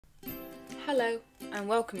Hello and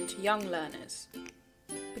welcome to Young Learners,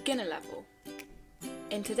 beginner level.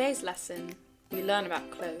 In today's lesson, we learn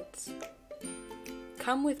about clothes.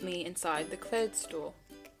 Come with me inside the clothes store.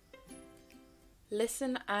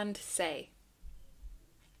 Listen and say.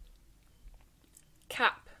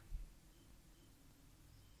 Cap,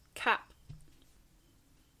 cap.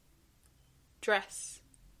 Dress,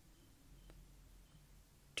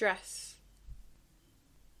 dress.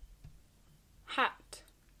 Hat,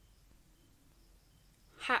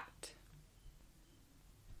 hat.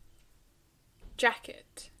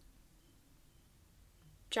 Jacket,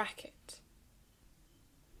 jacket.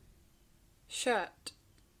 Shirt,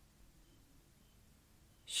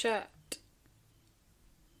 shirt.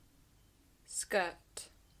 Skirt,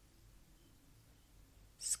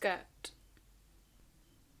 skirt.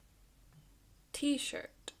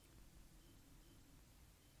 T-shirt,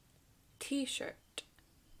 t-shirt.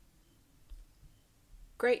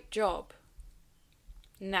 Great job!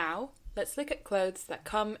 Now, let's look at clothes that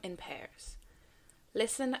come in pairs.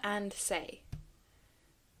 Listen and say.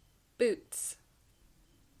 Boots,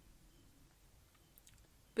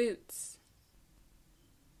 boots.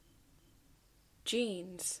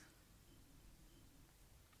 Jeans,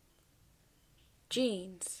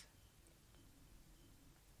 jeans.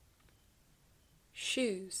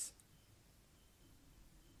 Shoes,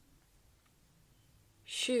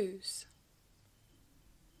 shoes.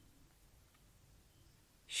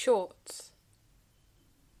 Shorts,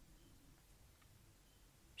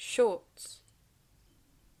 shorts.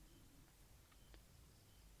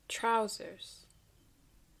 Trousers,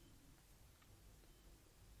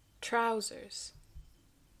 trousers.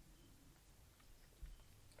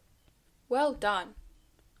 Well done!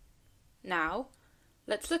 Now,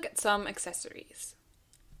 let's look at some accessories.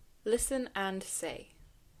 Listen and say.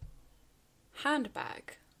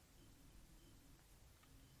 Handbag,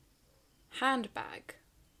 handbag.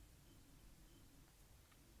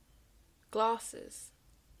 Glasses,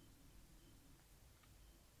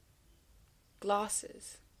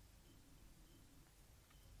 glasses.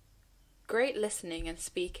 Great listening and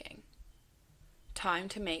speaking. Time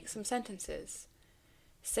to make some sentences.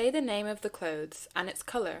 Say the name of the clothes and its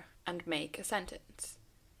colour and make a sentence.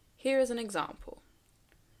 Here is an example.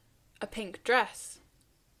 A pink dress.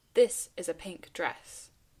 This is a pink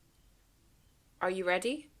dress. Are you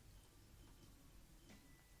ready?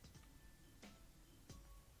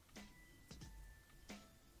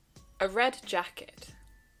 A red jacket.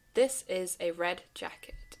 This is a red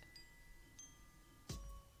jacket.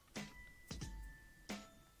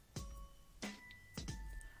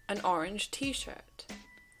 An orange t-shirt.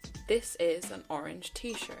 This is an orange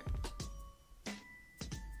t-shirt.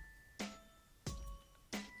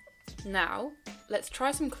 Now, let's try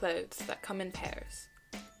some clothes that come in pairs.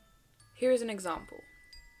 Here is an example.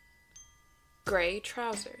 Grey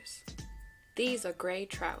trousers. These are grey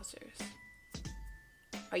trousers.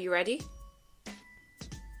 Are you ready?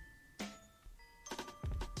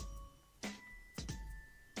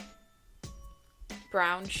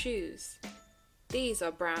 Brown shoes. These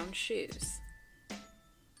are brown shoes.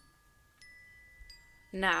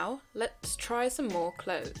 Now, let's try some more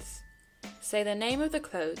clothes. Say the name of the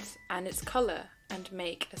clothes and its colour and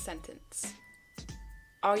make a sentence.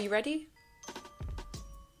 Are you ready?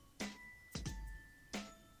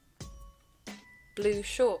 Blue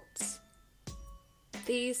shorts.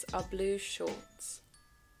 These are blue shorts.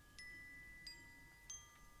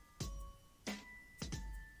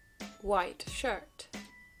 White shirt.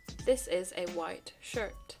 This is a white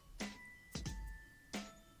shirt.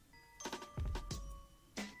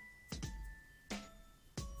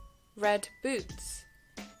 Red boots.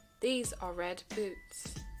 These are red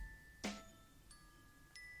boots.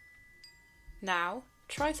 Now,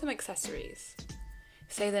 try some accessories.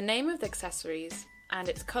 Say the name of the accessories and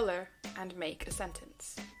its colour and make a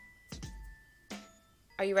sentence.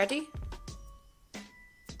 Are you ready?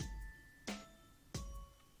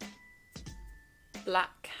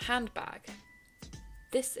 Black handbag.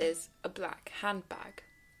 This is a black handbag.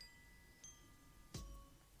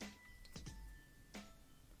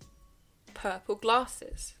 Purple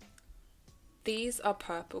glasses. These are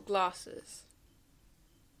purple glasses.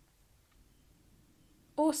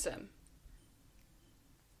 Awesome!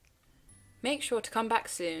 Make sure to come back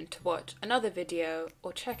soon to watch another video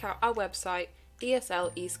or check out our website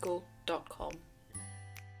ESLeschool.com.